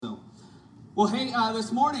Well, hey,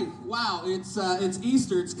 this morning, wow, it's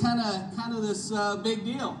Easter. It's kind of this big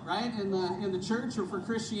deal, right? In the church or for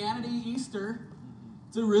Christianity, Easter,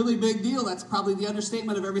 it's a really big deal. That's probably the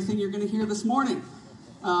understatement of everything you're going to hear this morning.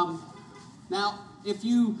 Now, if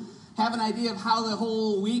you have an idea of how the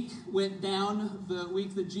whole week went down, the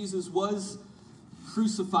week that Jesus was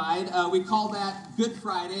crucified, we call that Good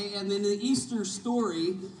Friday. And then the Easter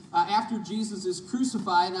story, after Jesus is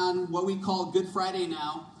crucified on what we call Good Friday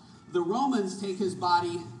now, the Romans take his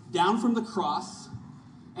body down from the cross,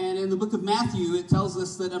 and in the book of Matthew, it tells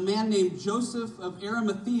us that a man named Joseph of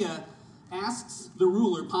Arimathea asks the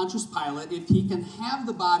ruler, Pontius Pilate, if he can have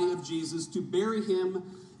the body of Jesus to bury him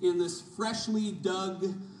in this freshly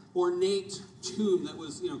dug, ornate tomb that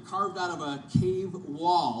was, carved out of a cave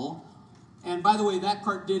wall. And by the way, that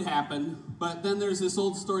part did happen, but then there's this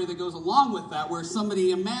old story that goes along with that, where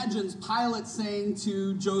somebody imagines Pilate saying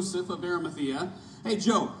to Joseph of Arimathea, "Hey,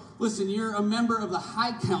 Joe, listen, you're a member of the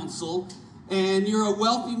High Council, and you're a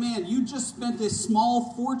wealthy man. You just spent a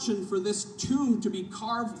small fortune for this tomb to be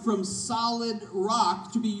carved from solid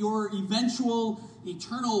rock to be your eventual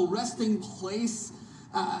eternal resting place.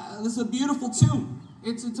 This is a beautiful tomb.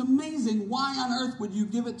 It's amazing. Why on earth would you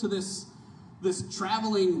give it to this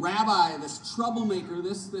traveling rabbi, this troublemaker,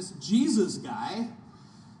 this Jesus guy?"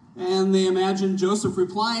 And they imagine Joseph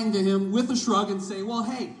replying to him with a shrug and say, "Well,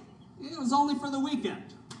 hey, it was only for the weekend."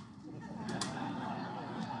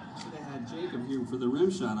 Jacob here for the rim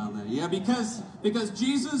shot on that. Yeah, because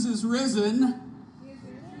Jesus is risen.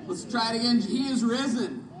 Let's try it again. He is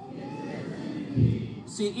risen.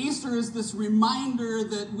 See, Easter is this reminder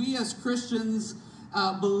that we as Christians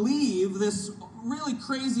believe this really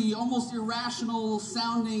crazy, almost irrational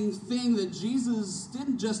sounding thing that Jesus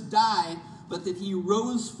didn't just die, but that he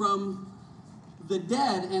rose from the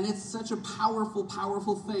dead, and it's such a powerful,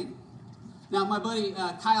 powerful thing. Now, my buddy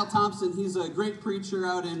Kyle Thompson, he's a great preacher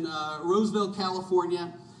out in Roseville,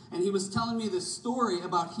 California, and he was telling me this story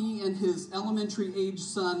about he and his elementary age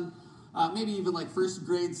son, maybe even like first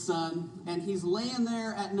grade son, and he's laying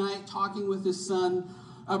there at night talking with his son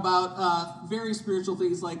about very spiritual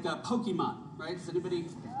things like Pokemon, right? Is anybody,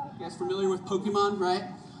 you guys familiar with Pokemon, right?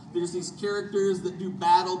 There's these characters that do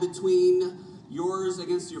battle between yours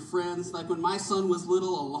against your friends. Like when my son was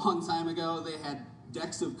little a long time ago, they had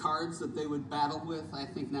decks of cards that they would battle with. I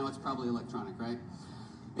think now it's probably electronic, right?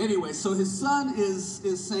 Anyway, so his son is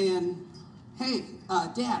saying, "Hey,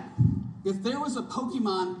 Dad, if there was a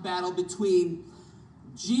Pokemon battle between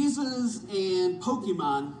Jesus and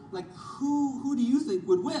Pokemon, like who do you think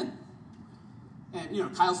would win?"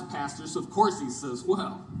 And Kyle's a pastor, so of course he says,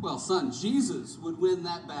 well, son, Jesus would win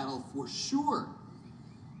that battle for sure.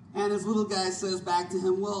 And his little guy says back to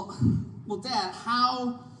him, well, Dad,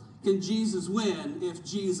 how can Jesus win if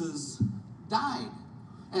Jesus died?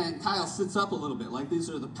 And Kyle sits up a little bit, like these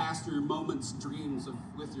are the pastor moments, dreams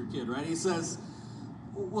with your kid, right? He says,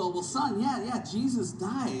 well, son, yeah, Jesus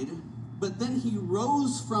died, but then he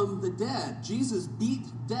rose from the dead. Jesus beat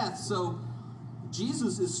death, so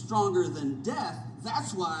Jesus is stronger than death.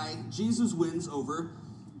 That's why Jesus wins over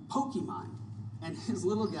Pokemon. And his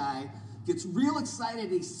little guy gets real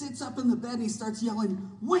excited. He sits up in the bed and he starts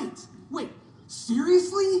yelling, wait,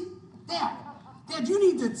 seriously? Dad, you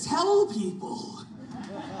need to tell people.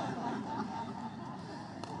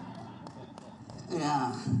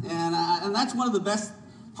 Yeah, and that's one of the best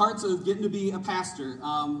parts of getting to be a pastor,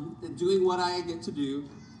 doing what I get to do,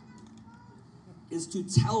 is to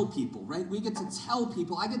tell people, right? We get to tell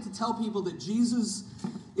people, I get to tell people that Jesus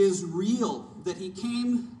is real, that he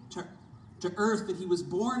came to earth, that he was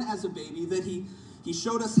born as a baby, that he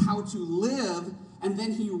showed us how to live, and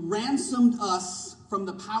then he ransomed us from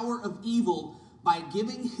the power of evil by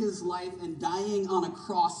giving his life and dying on a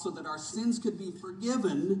cross so that our sins could be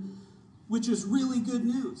forgiven, which is really good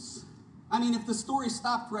news. I mean, if the story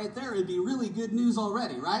stopped right there, it'd be really good news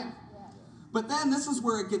already, right? Yeah. But then this is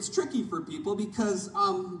where it gets tricky for people because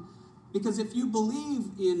if you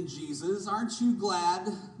believe in Jesus, aren't you glad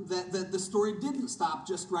that the story didn't stop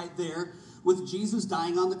just right there with Jesus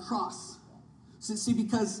dying on the cross? See,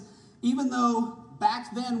 because even though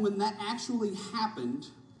back then when that actually happened,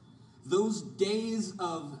 those days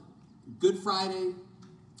of Good Friday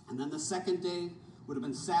and then the second day would have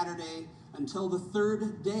been Saturday until the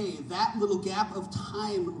third day, that little gap of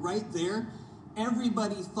time right there,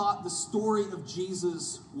 everybody thought the story of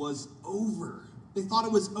Jesus was over. They thought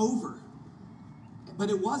it was over. But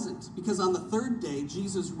it wasn't, because on the third day,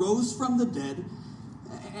 Jesus rose from the dead,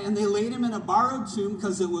 and they laid him in a borrowed tomb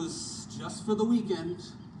because it was just for the weekend.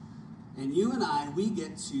 And you and I, we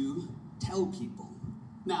get to tell people.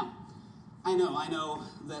 Now, I know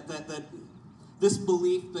that this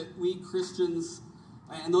belief that we Christians,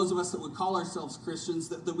 and those of us that would call ourselves Christians,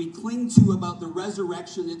 that we cling to about the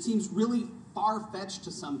resurrection, it seems really far-fetched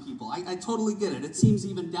to some people. I totally get it. It seems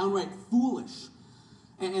even downright foolish.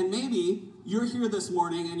 And maybe you're here this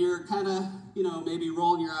morning and you're kind of, maybe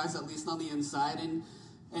rolling your eyes, at least on the inside,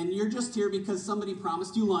 and you're just here because somebody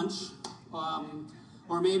promised you lunch,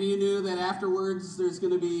 or maybe you knew that afterwards there's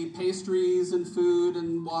going to be pastries and food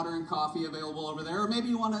and water and coffee available over there, or maybe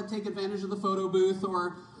you want to take advantage of the photo booth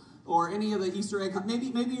or any of the Easter egg.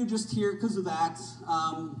 Maybe you're just here because of that,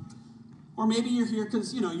 or maybe you're here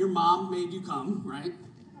because your mom made you come, right?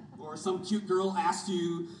 Or some cute girl asked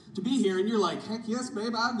you to be here, and you're like, heck yes,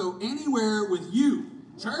 babe, I'll go anywhere with you.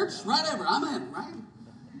 Church, whatever, I'm in, right?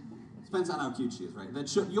 Depends on how cute she is, right?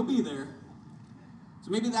 You'll be there.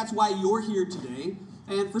 So maybe that's why you're here today.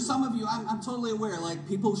 And for some of you, I'm totally aware, like,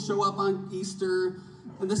 people show up on Easter,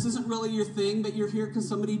 and this isn't really your thing, but you're here because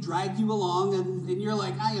somebody dragged you along, and you're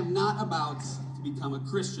like, I am not about to become a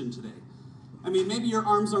Christian today. I mean, maybe your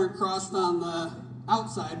arms aren't crossed on the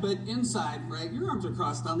outside, but inside, right? Your arms are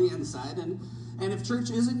crossed on the inside, and if church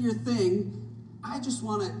isn't your thing, I just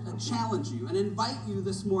want to challenge you and invite you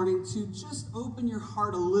this morning to just open your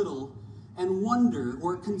heart a little and wonder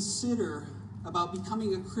or consider about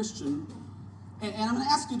becoming a Christian. And I'm going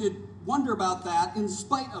to ask you to wonder about that in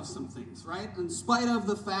spite of some things, right? In spite of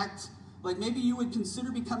the fact, like maybe you would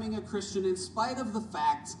consider becoming a Christian in spite of the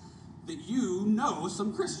fact that you know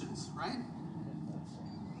some Christians, right?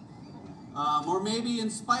 Or maybe in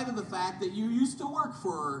spite of the fact that you used to work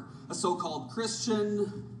for a so-called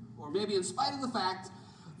Christian, or maybe in spite of the fact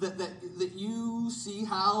that you see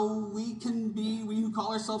how we who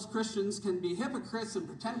call ourselves Christians can be hypocrites and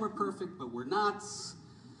pretend we're perfect, but we're not.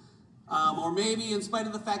 Or maybe in spite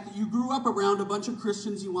of the fact that you grew up around a bunch of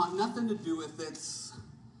Christians you want nothing to do with it.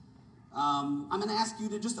 I'm going to ask you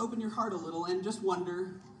to just open your heart a little and just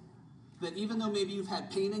wonder that even though maybe you've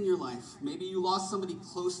had pain in your life, maybe you lost somebody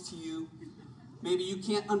close to you, maybe you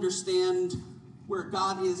can't understand where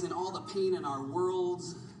God is in all the pain in our world,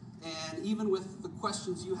 and even with the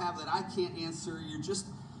questions you have that I can't answer, you're just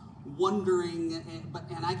wondering,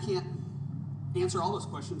 and I can't answer all those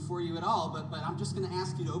questions for you at all, but I'm just going to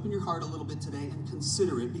ask you to open your heart a little bit today and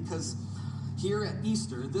consider it, because here at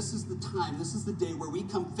Easter, this is the time, this is the day where we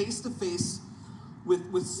come face to face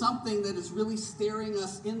with something that is really staring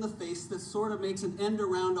us in the face, that sort of makes an end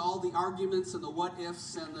around all the arguments and the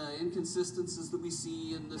what-ifs and the inconsistencies that we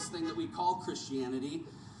see in this thing that we call Christianity.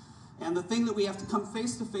 And the thing that we have to come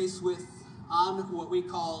face to face with on what we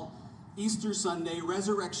call Easter Sunday,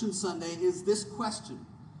 Resurrection Sunday, is this question: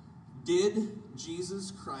 did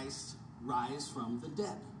Jesus Christ rise from the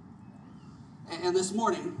dead? And this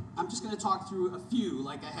morning, I'm just going to talk through a few,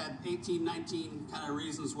 like I had 18, 19 kind of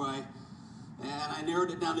reasons why. And I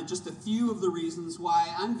narrowed it down to just a few of the reasons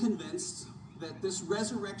why I'm convinced that this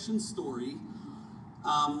resurrection story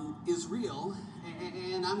is real.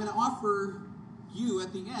 And I'm going to offer you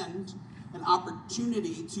at the end an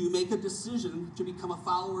opportunity to make a decision to become a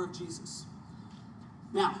follower of Jesus.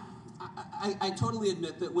 Now, I totally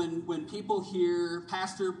admit that when people hear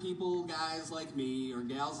pastor people, guys like me or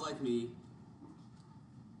gals like me,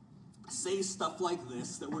 say stuff like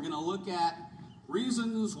this, that we're going to look at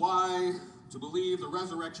reasons why to believe the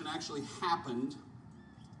resurrection actually happened.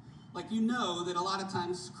 Like, that a lot of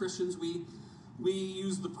times Christians, we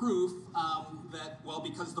use the proof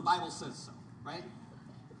because the Bible says so, right?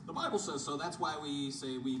 The Bible says so, that's why we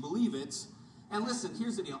say we believe it. And listen,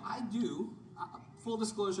 here's the deal. Full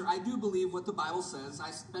disclosure, I do believe what the Bible says.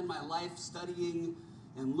 I spend my life studying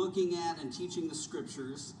and looking at and teaching the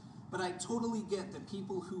scriptures. But I totally get that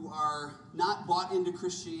people who are not bought into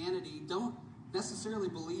Christianity don't necessarily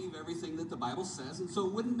believe everything that the Bible says, and so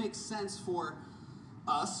it wouldn't make sense for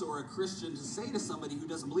us or a Christian to say to somebody who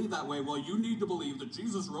doesn't believe that way, well, you need to believe that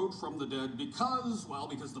Jesus rose from the dead because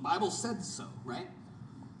the Bible said so, right?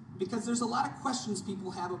 Because there's a lot of questions people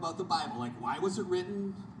have about the Bible, like why was it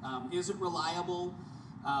written? Is it reliable?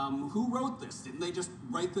 Who wrote this? Didn't they just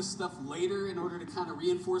write this stuff later in order to kind of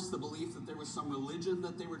reinforce the belief that there was some religion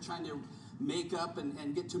that they were trying to make up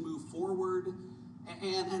and get to move forward?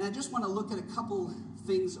 And I just want to look at a couple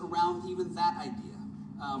things around even that idea.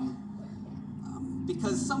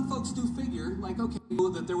 Because some folks do figure, like, okay,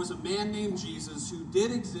 that there was a man named Jesus who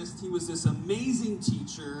did exist. He was this amazing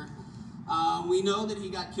teacher. We know that he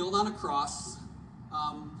got killed on a cross.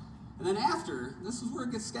 And then after, this is where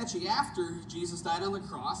it gets sketchy, after Jesus died on the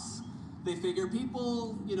cross, they figure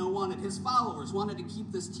people, his followers wanted to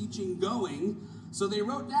keep this teaching going. So they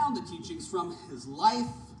wrote down the teachings from his life,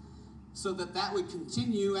 so that would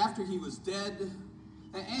continue after he was dead.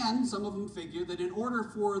 And some of them figure that in order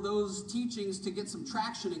for those teachings to get some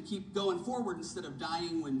traction and keep going forward instead of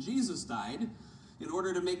dying when Jesus died, in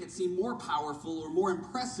order to make it seem more powerful or more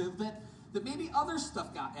impressive, that maybe other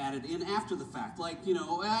stuff got added in after the fact. Like,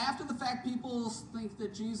 after the fact, people think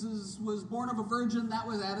that Jesus was born of a virgin. That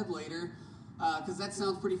was added later, because that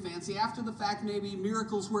sounds pretty fancy. After the fact, maybe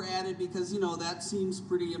miracles were added because, that seems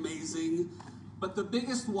pretty amazing. But the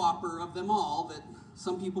biggest whopper of them all that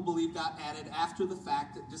some people believe got added after the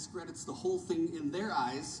fact that discredits the whole thing in their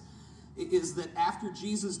eyes is that after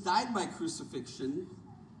Jesus died by crucifixion,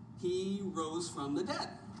 he rose from the dead.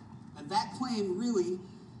 And that claim really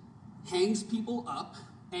hangs people up,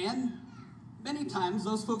 and many times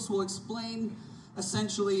those folks will explain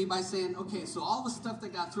essentially by saying, okay, so all the stuff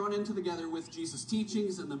that got thrown in together with Jesus'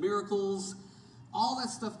 teachings and the miracles, all that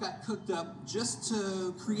stuff got cooked up just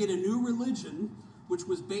to create a new religion, which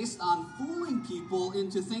was based on fooling people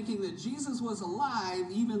into thinking that Jesus was alive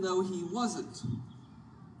even though he wasn't.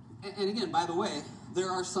 And again, by the way, there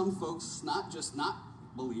are some folks, not just not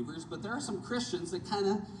believers, but there are some Christians that kind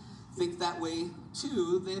of think that way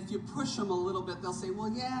too, that if you push them a little bit, they'll say, well,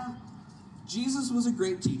 yeah, Jesus was a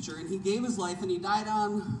great teacher, and he gave his life, and he died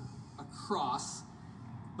on a cross,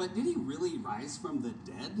 but did he really rise from the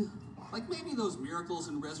dead? Like maybe those miracles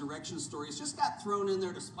and resurrection stories just got thrown in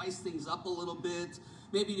there to spice things up a little bit,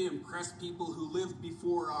 maybe to impress people who lived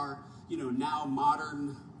before our, now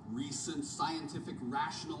modern, recent, scientific,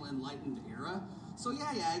 rational, enlightened era. So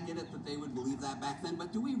yeah, I get it that they would believe that back then,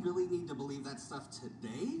 but do we really need to believe that stuff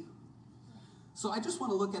today? So I just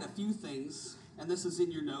want to look at a few things, and this is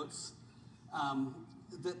in your notes,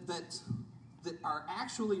 that are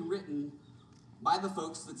actually written by the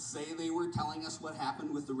folks that say they were telling us what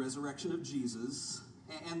happened with the resurrection of Jesus.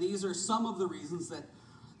 And these are some of the reasons that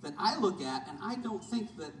I look at, and I don't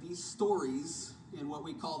think that these stories in what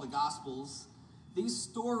we call the Gospels, these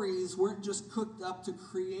stories weren't just cooked up to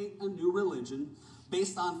create a new religion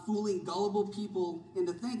based on fooling gullible people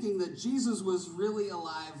into thinking that Jesus was really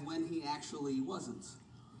alive when he actually wasn't.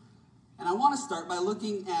 And I want to start by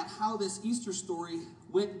looking at how this Easter story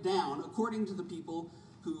went down according to the people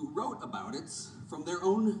who wrote about it from their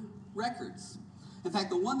own records. In fact,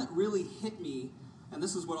 the one that really hit me, and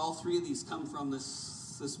this is what all three of these come from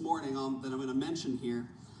this morning that I'm going to mention here.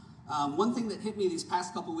 One thing that hit me these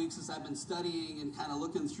past couple weeks as I've been studying and kind of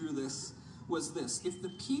looking through this was this. If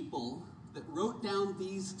the people that wrote down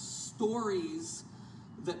these stories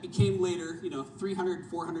that became later, 300,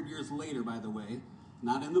 400 years later, by the way,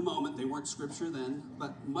 not in the moment, they weren't scripture then,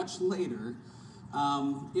 but much later,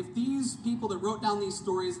 if these people that wrote down these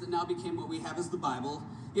stories that now became what we have as the Bible,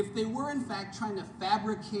 if they were in fact trying to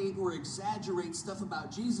fabricate or exaggerate stuff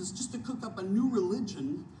about Jesus just to cook up a new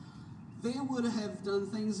religion, they would have done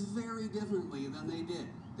things very differently than they did.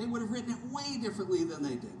 They would have written it way differently than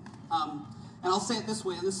they did. And I'll say it this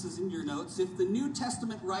way, and this is in your notes. If the New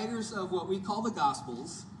Testament writers of what we call the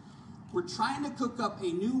Gospels were trying to cook up a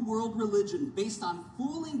new world religion based on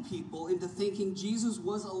fooling people into thinking Jesus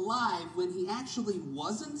was alive when he actually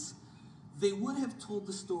wasn't, they would have told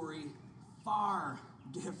the story far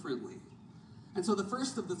differently. And so the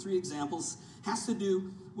first of the three examples has to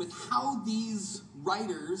do with how these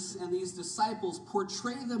writers and these disciples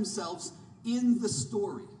portray themselves in the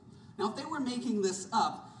story. Now, if they were making this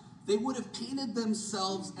up, they would have painted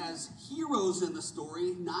themselves as heroes in the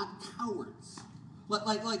story, not cowards.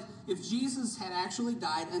 Like if Jesus had actually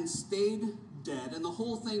died and stayed dead, and the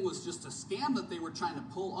whole thing was just a scam that they were trying to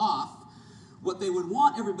pull off, what they would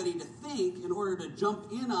want everybody to think in order to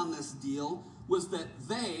jump in on this deal was that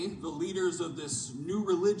they, the leaders of this new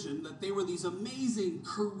religion, that they were these amazing,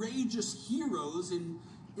 courageous heroes in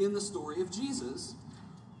the story of Jesus.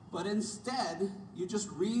 But instead, you just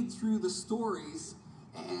read through the stories,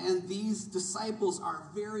 and these disciples are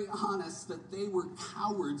very honest that they were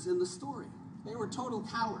cowards in the story. They were total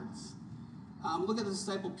cowards. Look at the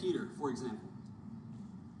disciple Peter, for example.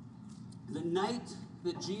 The night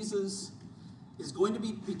that Jesus is going to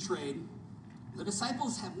be betrayed, the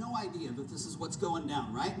disciples have no idea that this is what's going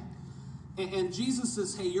down, right? And Jesus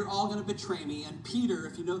says, hey, you're all going to betray me. And Peter,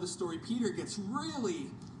 if you know the story, Peter gets really,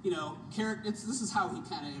 this is how he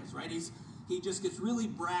kind of is, right? He just gets really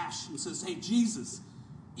brash and says, hey, Jesus,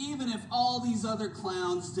 even if all these other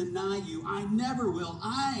clowns deny you, I never will.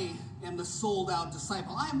 I am the sold-out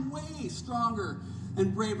disciple. I'm way stronger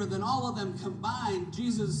and braver than all of them combined.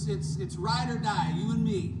 Jesus, it's ride or die, you and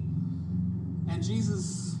me. And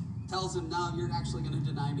Jesus tells him, no, you're actually going to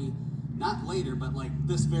deny me, not later, but like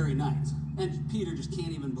this very night. And Peter just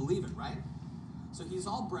can't even believe it, right? So he's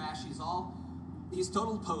all brash, he's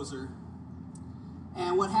total poser.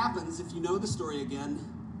 And what happens, if you know the story again,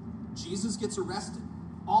 Jesus gets arrested.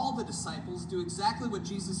 all the disciples do exactly what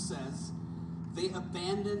Jesus says. They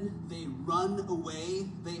abandon, they run away,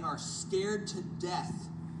 they are scared to death.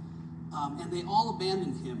 And they all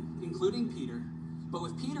abandon him, including Peter. But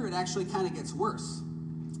with Peter, it actually kind of gets worse.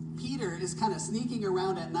 Peter is kind of sneaking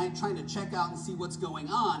around at night trying to check out and see what's going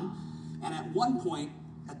on. And at one point,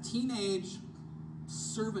 a teenage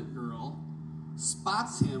servant girl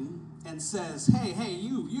spots him and says, hey,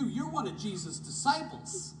 you're one of Jesus'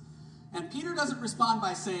 disciples. And Peter doesn't respond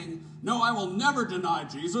by saying, no, I will never deny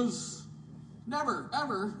Jesus. Never,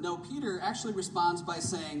 ever. No, Peter actually responds by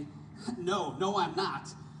saying, no, I'm not.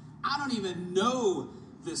 I don't even know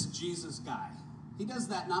this Jesus guy. He does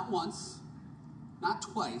that not once, not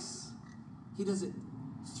twice. He does it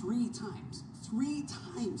 3 times. 3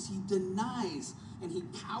 times he denies and he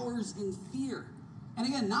cowers in fear. And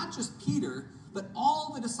again, not just Peter, but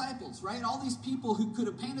all the disciples, right? All these people who could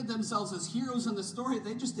have painted themselves as heroes in the story,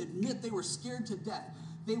 they just admit they were scared to death.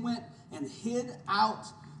 They went and hid out.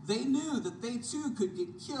 They knew that they too could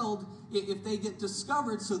get killed if they get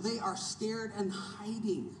discovered, so they are scared and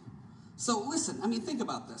hiding. So listen, think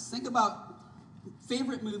about this. Think about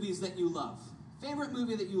favorite movies that you love. Favorite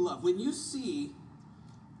movie that you love. When you see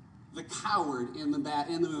the coward in the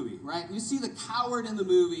movie, right? You see the coward in the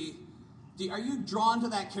movie, are you drawn to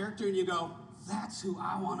that character and you go, that's who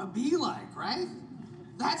I want to be like, right?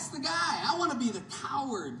 That's the guy. I want to be the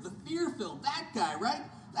coward, the fear-filled, that guy, right?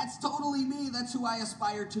 That's totally me. That's who I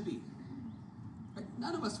aspire to be. Right?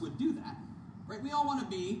 None of us would do that, right? We all want to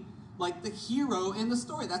be like the hero in the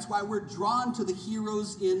story. That's why we're drawn to the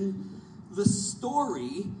heroes in the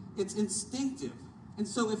story. It's instinctive. And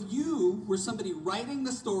so if you were somebody writing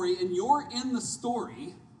the story and you're in the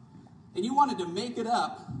story and you wanted to make it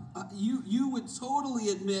up, you would totally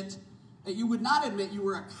admit that you would not admit you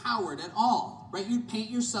were a coward at all, right? You'd paint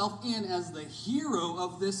yourself in as the hero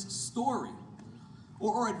of this story.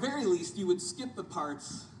 Or at very least, you would skip the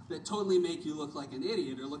parts that totally make you look like an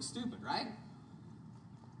idiot or look stupid, right?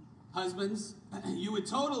 Husbands, you would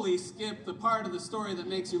totally skip the part of the story that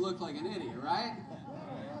makes you look like an idiot, right?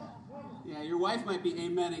 Yeah, your wife might be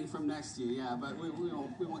amening from next to you, yeah, but we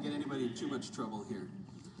won't get anybody in too much trouble here.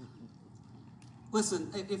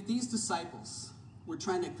 Listen, if these disciples were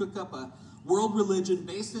trying to cook up a world religion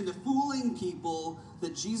based into fooling people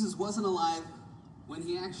that Jesus wasn't alive when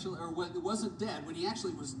he actually, or wasn't dead, when he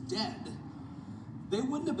actually was dead, they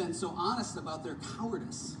wouldn't have been so honest about their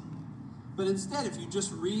cowardice. But instead, if you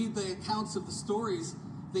just read the accounts of the stories,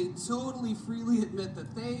 they totally freely admit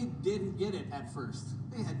that they didn't get it at first.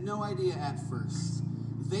 They had no idea at first.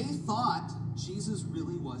 They thought Jesus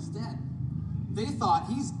really was dead. They thought,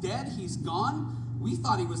 he's dead, he's gone. We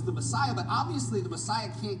thought he was the Messiah, but obviously the Messiah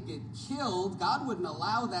can't get killed. God wouldn't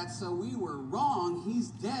allow that, so we were wrong. He's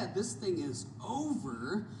dead. This thing is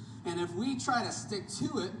over. And if we try to stick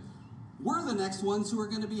to it, we're the next ones who are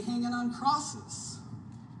going to be hanging on crosses.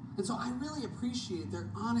 And so I really appreciate their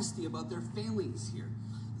honesty about their failings here.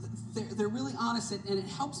 They're really honest, and it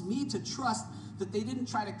helps me to trust that they didn't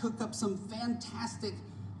try to cook up some fantastic,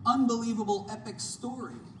 unbelievable, epic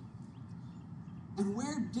story. And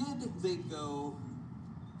where did they go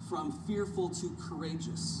from fearful to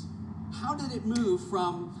courageous? How did it move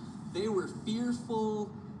from they were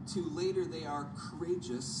fearful to later they are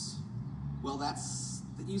courageous? Well, that's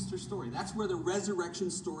the Easter story. That's where the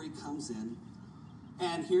resurrection story comes in.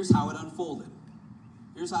 And here's how it unfolded.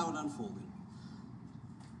 Here's how it unfolded.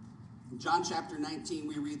 In John chapter 19,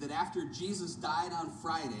 we read that after Jesus died on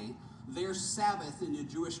Friday, their Sabbath in the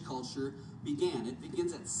Jewish culture began. It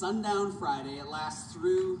begins at sundown Friday. It lasts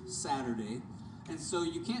through Saturday. And so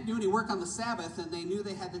you can't do any work on the Sabbath, and they knew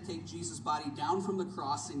they had to take Jesus' body down from the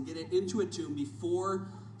cross and get it into a tomb before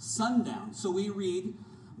sundown. So we read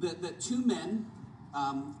that 2 men,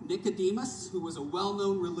 Nicodemus, who was a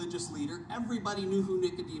well-known religious leader, everybody knew who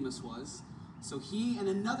Nicodemus was. So he and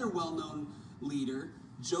another well-known leader,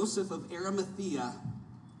 Joseph of Arimathea,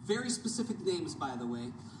 very specific names, by the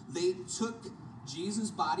way, they took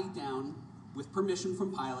Jesus' body down with permission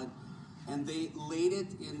from Pilate, and they laid it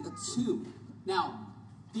in a tomb. Now,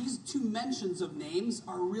 these 2 mentions of names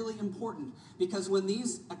are really important, because when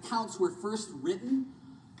these accounts were first written,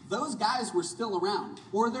 those guys were still around,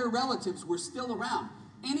 or their relatives were still around.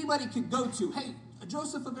 Anybody could go to, hey,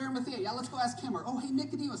 Joseph of Arimathea, yeah, let's go ask him. Or, oh, hey,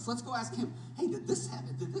 Nicodemus, let's go ask him. Hey, did this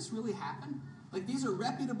happen? Did this really happen? Like, these are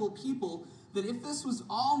reputable people that if this was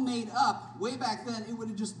all made up way back then, it would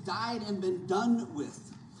have just died and been done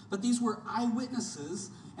with. But these were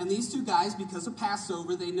eyewitnesses, and these 2 guys, because of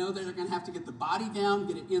Passover, they know that they're going to have to get the body down,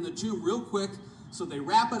 get it in the tomb real quick. So they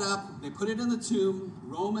wrap it up, they put it in the tomb,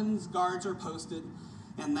 Romans guards are posted,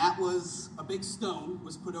 And that was a big stone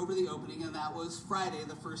was put over the opening, and that was Friday,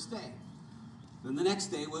 the first day. Then the next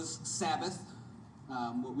day was Sabbath,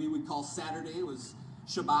 what we would call Saturday was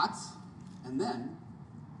Shabbat, and then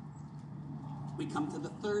we come to the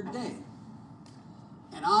third day.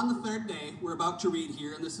 And on the third day, we're about to read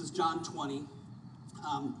here, and this is John 20,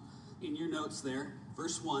 in your notes there,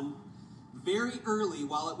 verse 1. Very early,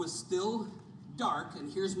 while it was still dark,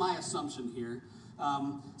 and here's my assumption here,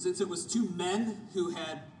 since it was two men who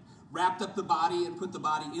had wrapped up the body and put the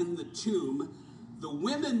body in the tomb, the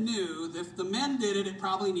women knew that if the men did it, it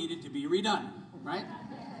probably needed to be redone, right?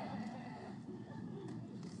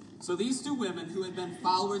 So these two women who had been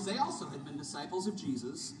followers, they also had been disciples of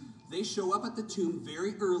Jesus. They show up at the tomb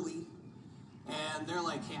very early, and they're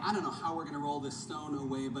like, hey, I don't know how we're going to roll this stone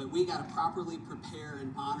away, but we got to properly prepare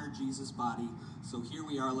and honor Jesus' body. So here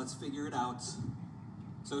we are. Let's figure it out.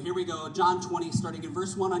 So here we go. John 20, starting in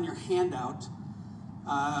verse 1 on your handout.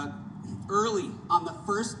 Early on the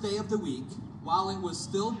first day of the week, while it was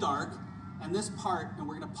still dark, and this part, and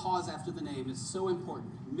we're going to pause after the name, is so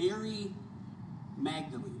important. Mary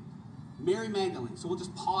Magdalene. Mary Magdalene. So we'll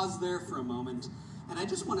just pause there for a moment. And I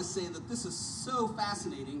just want to say that this is so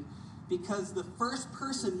fascinating because the first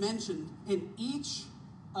person mentioned in each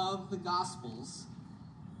of the Gospels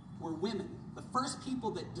were women. The first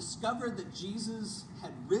people that discovered that Jesus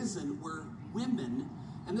had risen were women.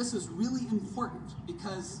 And this is really important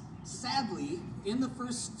because, sadly, in the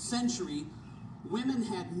first century, women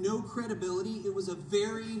had no credibility. It was a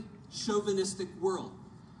very chauvinistic world.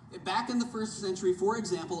 Back in the first century, for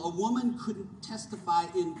example, a woman couldn't testify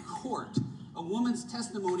in court. A woman's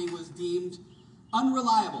testimony was deemed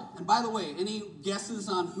unreliable. And by the way, any guesses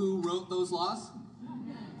on who wrote those laws?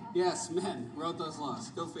 Yes, men wrote those laws.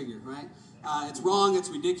 Go figure, right? It's wrong, it's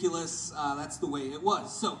ridiculous, that's the way it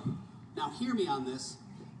was. So, now hear me on this.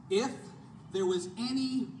 If there was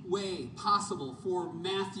any way possible for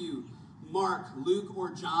Matthew, Mark, Luke,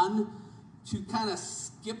 or John to kind of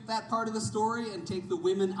skip that part of the story and take the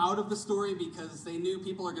women out of the story because they knew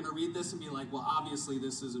people are going to read this and be like, well, obviously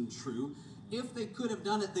this isn't true. If they could have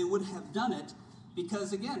done it, they would have done it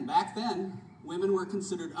because, again, back then, women were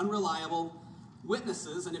considered unreliable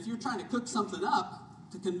witnesses, and if you're trying to cook something up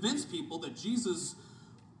to convince people that Jesus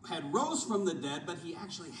had rose from the dead, but he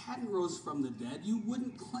actually hadn't rose from the dead, you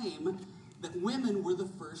wouldn't claim that women were the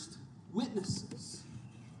first witnesses.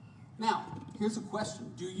 Now, here's a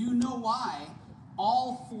question. Do you know why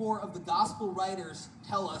all four of the gospel writers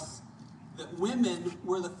tell us that women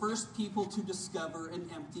were the first people to discover an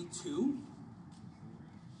empty tomb?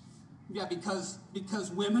 Yeah, because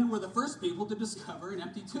women were the first people to discover an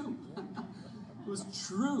empty tomb. It was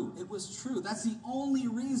true. It was true. That's the only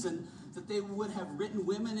reason that they would have written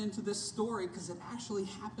women into this story, because it actually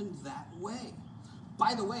happened that way.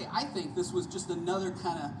 By the way, I think this was just another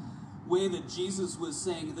kind of way that Jesus was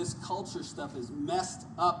saying this culture stuff is messed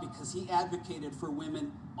up, because he advocated for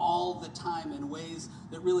women all the time in ways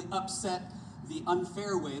that really upset the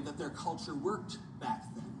unfair way that their culture worked back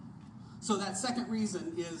then. So that second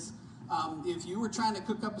reason is, if you were trying to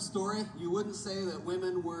cook up a story, you wouldn't say that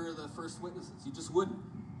women were the first witnesses. You just wouldn't.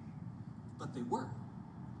 But they were.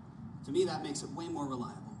 To me, that makes it way more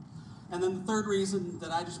reliable. And then the third reason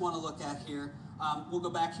that I just want to look at here, we'll go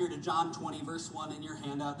back here to John 20, verse 1 in your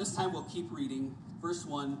handout. This time we'll keep reading. Verse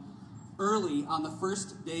 1, early on the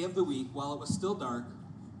first day of the week, while it was still dark,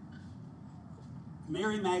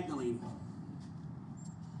 Mary Magdalene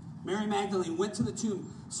went to the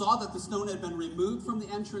tomb, saw that the stone had been removed from the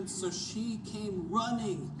entrance, so she came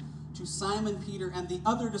running to Simon Peter and the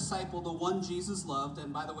other disciple, the one Jesus loved.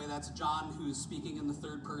 And by the way, that's John, who's speaking in the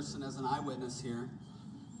third person as an eyewitness here.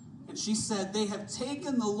 And she said, "They have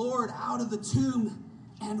taken the Lord out of the tomb,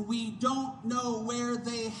 and we don't know where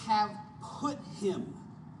they have put him."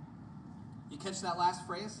 You catch that last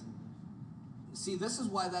phrase? See, this is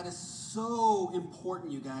why that is so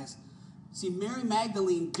important, you guys. See, Mary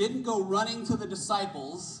Magdalene didn't go running to the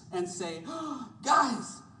disciples and say, "Oh,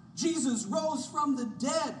 guys, Jesus rose from the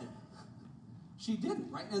dead." She didn't,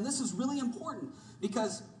 right? And this is really important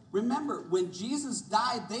because remember, when Jesus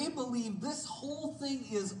died, they believed this whole thing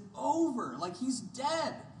is over. Like, he's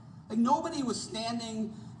dead. Like, nobody was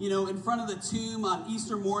standing, in front of the tomb on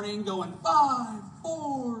Easter morning going, 5,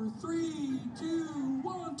 4, 3, 2,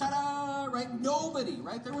 1, ta-da, right? Nobody,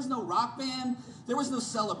 right? There was no rock band. There was no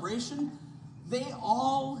celebration. They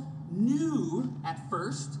all knew at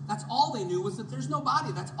first, that's all they knew, was that there's no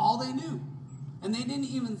body. That's all they knew. And they didn't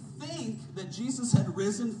even think that Jesus had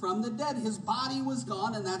risen from the dead. His body was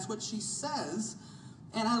gone, and that's what she says.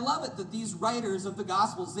 And I love it that these writers of the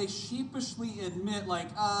Gospels, they sheepishly admit,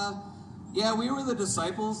 Yeah, we were the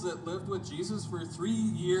disciples that lived with Jesus for 3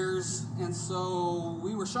 years, and so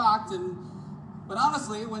we were shocked. But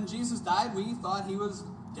honestly, when Jesus died, we thought he was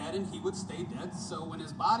dead and he would stay dead. So when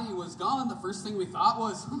his body was gone, the first thing we thought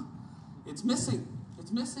was, it's missing.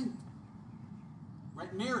 It's missing.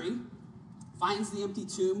 Right? Mary finds the empty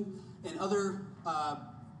tomb. In other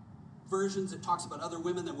versions, it talks about other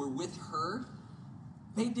women that were with her.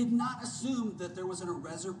 They did not assume that there was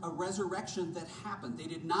a resurrection that happened. They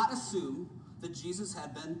did not assume that Jesus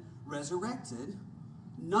had been resurrected.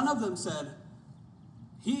 None of them said,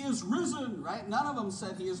 he is risen, right? None of them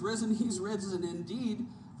said he is risen, he's risen indeed.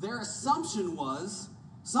 Their assumption was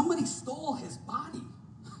somebody stole his body.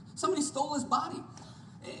 Somebody stole his body.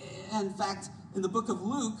 In fact, in the book of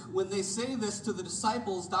Luke, when they say this to the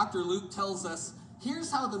disciples, Dr. Luke tells us,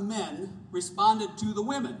 here's how the men responded to the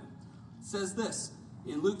women. It says this,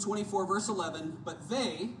 in Luke 24, verse 11, but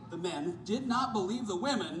they, the men, did not believe the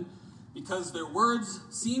women because their words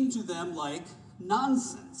seemed to them like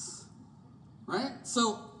nonsense. Right?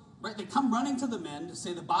 So, right, they come running to the men to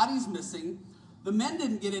say the body's missing. The men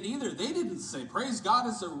didn't get it either. They didn't say, praise God,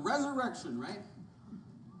 it's a resurrection, right?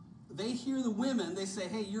 They hear the women, they say,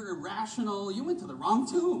 hey, you're irrational. You went to the wrong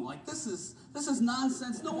tomb. Like, this is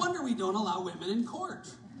nonsense. No wonder we don't allow women in court.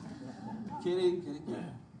 Kidding.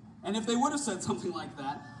 And if they would have said something like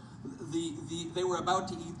that, they were about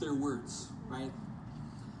to eat their words, right?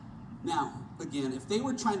 Now, again, if they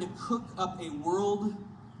were trying to cook up a world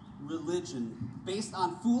religion based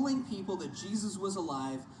on fooling people that Jesus was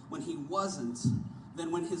alive when he wasn't,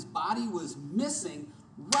 then when his body was missing,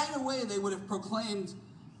 right away they would have proclaimed,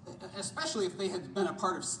 especially if they had been a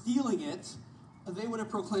part of stealing it, they would have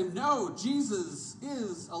proclaimed, no, Jesus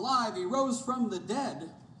is alive, he rose from the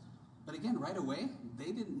dead. But again, right away,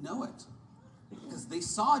 they didn't know it. Because they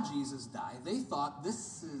saw Jesus die. They thought,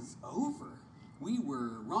 this is over. We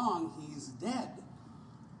were wrong, he's dead.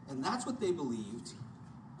 And that's what they believed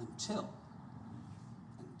until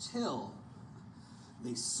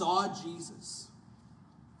they saw Jesus.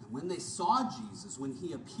 And when they saw Jesus, when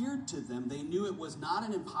he appeared to them, they knew it was not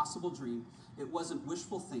an impossible dream. It wasn't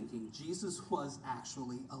wishful thinking. Jesus was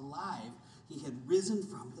actually alive. He had risen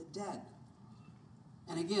from the dead.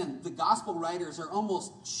 And again, the gospel writers are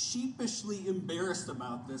almost sheepishly embarrassed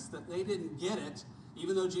about this, that they didn't get it,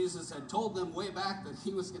 even though Jesus had told them way back that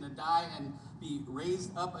he was going to die and be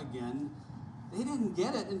raised up again. They didn't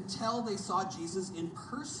get it until they saw Jesus in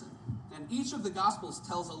person. And each of the gospels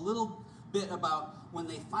tells a little bit about when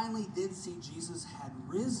they finally did see Jesus had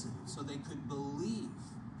risen, so they could believe.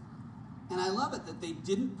 And I love it that they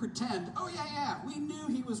didn't pretend, oh yeah, we knew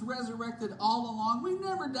he was resurrected all along. We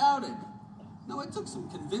never doubted. No, it took some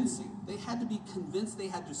convincing. They had to be convinced. They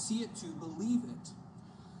had to see it to believe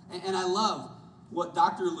it. And I love what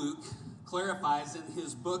Dr. Luke clarifies in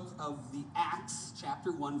his book of the Acts,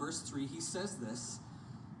 chapter 1, verse 3. He says this,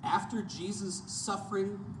 after Jesus'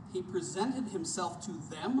 suffering, he presented himself to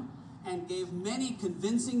them and gave many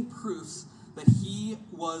convincing proofs that he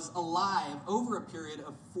was alive over a period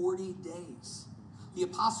of 40 days. The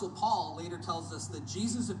Apostle Paul later tells us that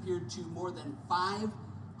Jesus appeared to more than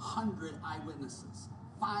 500 eyewitnesses.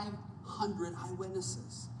 500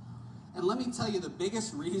 eyewitnesses. And let me tell you, the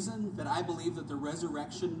biggest reason that I believe that the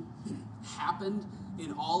resurrection happened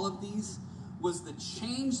in all of these was the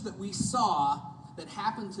change that we saw that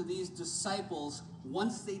happened to these disciples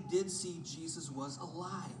once they did see Jesus was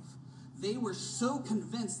alive. They were so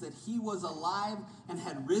convinced that he was alive and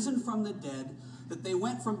had risen from the dead that they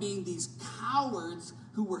went from being these cowards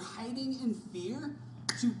who were hiding in fear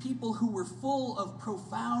to people who were full of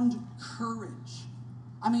profound courage.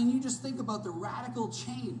 I mean, you just think about the radical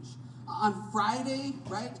change. On Friday,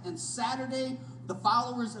 right, and Saturday, the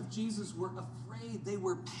followers of Jesus were afraid. They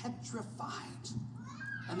were petrified.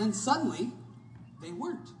 And then suddenly, they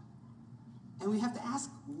weren't. And we have to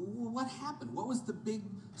ask, what happened? What was the big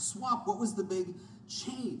swap? What was the big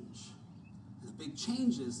change? And the big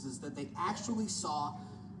change is that they actually saw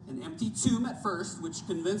an empty tomb at first, which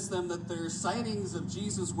convinced them that their sightings of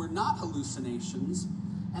Jesus were not hallucinations.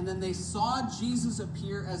 And then they saw Jesus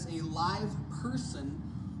appear as a live person,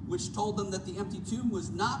 which told them that the empty tomb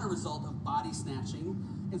was not a result of body snatching.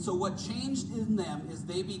 And so what changed in them is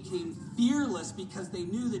they became fearless because they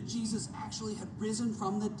knew that Jesus actually had risen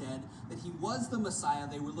from the dead, that he was the Messiah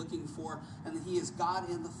they were looking for, and that he is God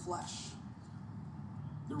in the flesh.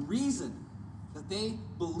 The reason that they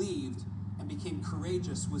believed and became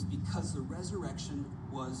courageous was because the resurrection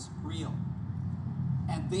was real.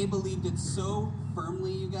 And they believed it so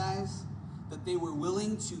firmly, you guys, that they were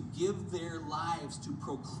willing to give their lives to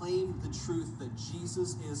proclaim the truth that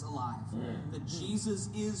Jesus is alive, that Jesus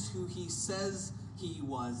is who he says he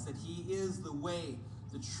was, that he is the way,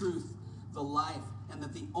 the truth, the life, and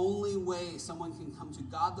that the only way someone can come to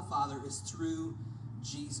God the Father is through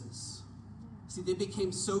Jesus. See, they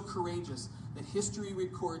became so courageous that history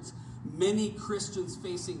records many Christians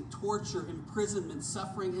facing torture, imprisonment,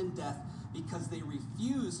 suffering, and death because they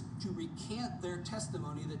refuse to recant their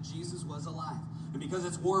testimony that Jesus was alive. And because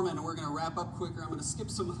it's Warman and we're going to wrap up quicker, I'm going to skip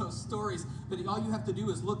some of those stories, but all you have to do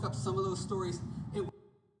is look up some of those stories.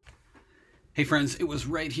 Hey friends, it was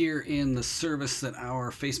right here in the service that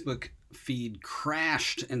our Facebook feed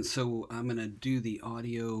crashed, and so I'm going to do the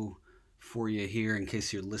audio for you here in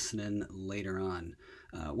case you're listening later on.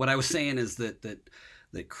 What I was saying is that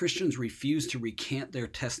Christians refuse to recant their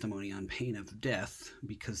testimony on pain of death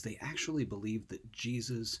because they actually believed that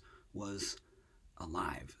Jesus was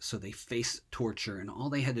alive. So they faced torture, and all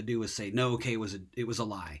they had to do was say, no, okay, it was a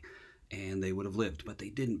lie, and they would have lived. But they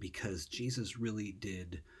didn't, because Jesus really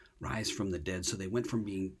did rise from the dead. So they went from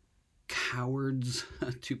being cowards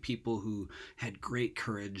to people who had great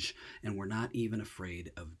courage and were not even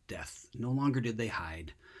afraid of death. No longer did they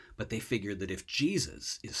hide, but they figured that if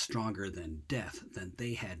Jesus is stronger than death, then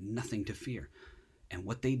they had nothing to fear. And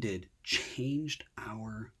what they did changed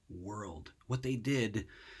our world. What they did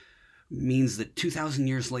means that 2,000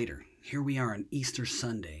 years later, here we are on Easter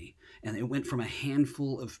Sunday, and it went from a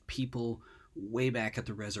handful of people way back at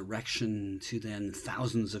the resurrection to then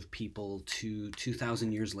thousands of people to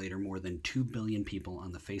 2,000 years later, more than 2 billion people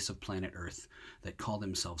on the face of planet Earth that call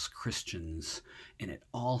themselves Christians. And it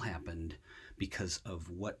all happened because of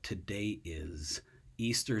what today is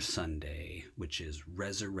Easter Sunday, which is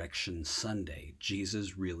Resurrection Sunday.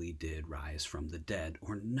 Jesus really did rise from the dead,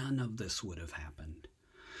 or none of this would have happened.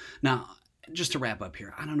 Now, just to wrap up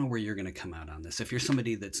here, I don't know where you're going to come out on this. If you're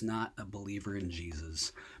somebody that's not a believer in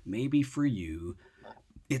Jesus, maybe for you,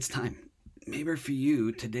 it's time. Maybe for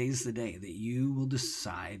you, today's the day that you will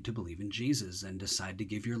decide to believe in Jesus and decide to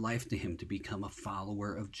give your life to him, to become a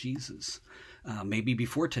follower of Jesus. Maybe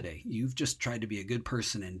before today, you've just tried to be a good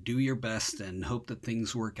person and do your best and hope that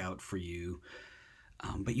things work out for you.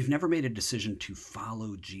 But you've never made a decision to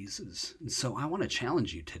follow Jesus. And so I want to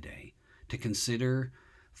challenge you today to consider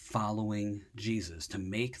following Jesus, to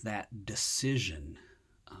make that decision.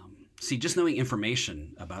 See, just knowing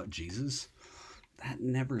information about Jesus, that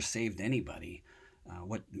never saved anybody.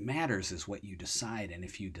 What matters is what you decide, and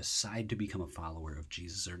if you decide to become a follower of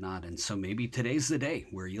Jesus or not. And so maybe today's the day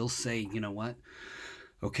where you'll say, you know what?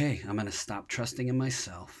 Okay, I'm going to stop trusting in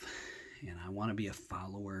myself, and I want to be a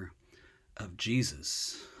follower of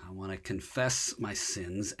Jesus. I want to confess my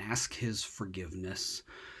sins, ask his forgiveness,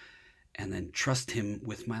 and then trust him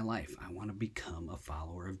with my life. I want to become a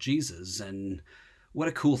follower of Jesus. And what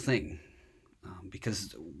a cool thing.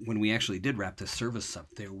 Because when we actually did wrap this service up,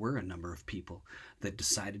 there were a number of people that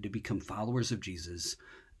decided to become followers of Jesus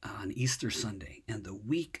on Easter Sunday. And the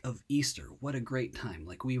week of Easter, what a great time.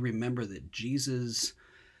 Like, we remember that Jesus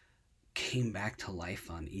came back to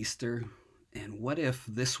life on Easter. And what if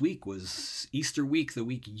this week was Easter week, the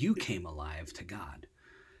week you came alive to God?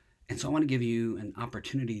 And so I want to give you an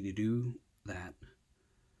opportunity to do that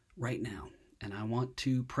right now. And I want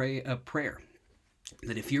to pray a prayer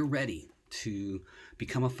that if you're ready to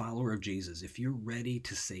become a follower of Jesus, if you're ready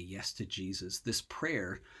to say yes to Jesus, this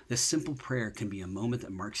prayer, this simple prayer, can be a moment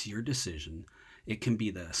that marks your decision. It can be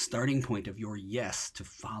the starting point of your yes to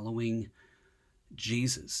following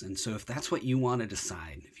Jesus. And so if that's what you want to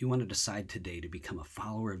decide, if you want to decide today to become a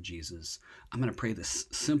follower of Jesus, I'm going to pray this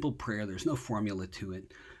simple prayer. There's no formula to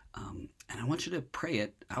it. And I want you to pray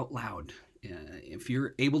it out loud. If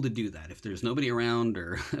you're able to do that, if there's nobody around,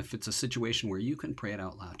 or if it's a situation where you can pray it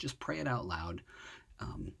out loud, just pray it out loud.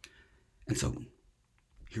 And so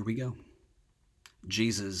here we go.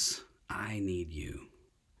 Jesus, I need you.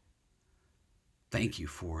 Thank you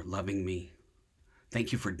for loving me.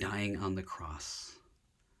 Thank you for dying on the cross.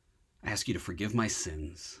 I ask you to forgive my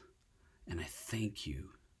sins, and I thank you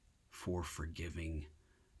for forgiving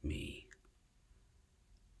me.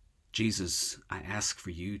 Jesus, I ask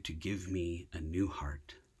for you to give me a new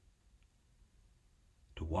heart,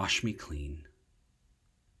 to wash me clean.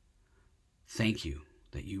 Thank you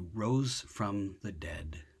that you rose from the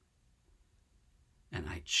dead, and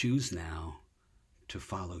I choose now to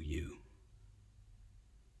follow you.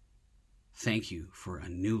 Thank you for a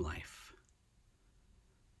new life.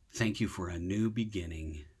 Thank you for a new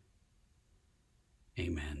beginning.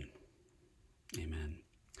 Amen. Amen.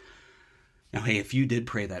 Now, hey, if you did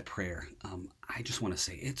pray that prayer, I just want to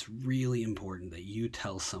say it's really important that you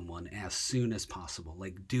tell someone as soon as possible.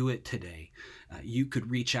 Like, do it today. You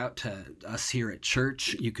could reach out to us here at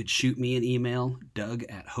church. You could shoot me an email,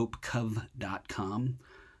 doug@hopecov.com.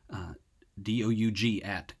 DOUG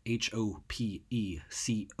at HOPECOV.com.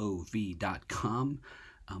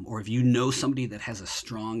 Or if you know somebody that has a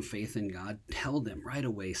strong faith in God, tell them right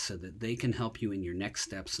away so that they can help you in your next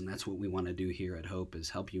steps. And that's what we want to do here at Hope, is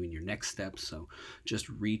help you in your next steps. So just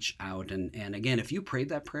reach out. And again, if you prayed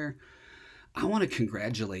that prayer, I want to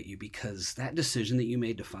congratulate you, because that decision that you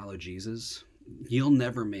made to follow Jesus, you'll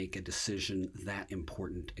never make a decision that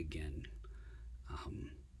important again.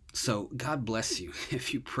 So God bless you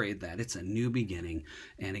if you prayed that. It's a new beginning.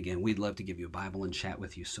 And again, we'd love to give you a Bible and chat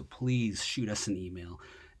with you. So please shoot us an email,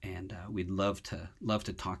 and we'd love to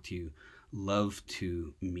talk to you, love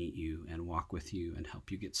to meet you and walk with you and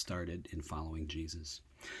help you get started in following Jesus.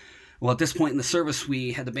 Well, at this point in the service,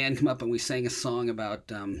 we had the band come up and we sang a song about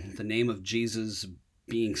the name of Jesus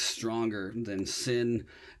being stronger than sin,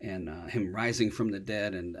 and him rising from the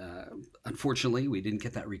dead. And unfortunately, we didn't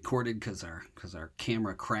get that recorded because our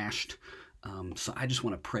camera crashed. So I just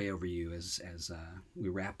want to pray over you as we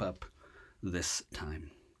wrap up this time.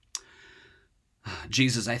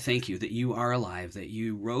 Jesus, I thank you that you are alive, that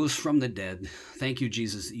you rose from the dead. Thank you,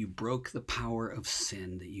 Jesus, that you broke the power of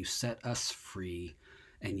sin, that you set us free,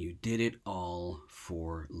 and you did it all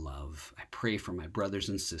for love. I pray for my brothers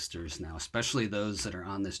and sisters now, especially those that are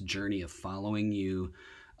on this journey of following you,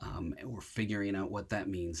 or figuring out what that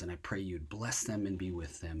means. And I pray you'd bless them and be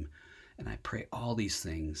with them. And I pray all these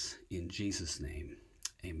things in Jesus' name.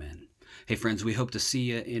 Amen. Hey, friends, we hope to see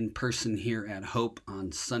you in person here at Hope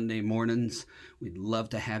on Sunday mornings. We'd love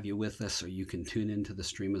to have you with us, or you can tune into the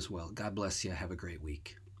stream as well. God bless you. Have a great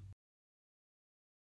week.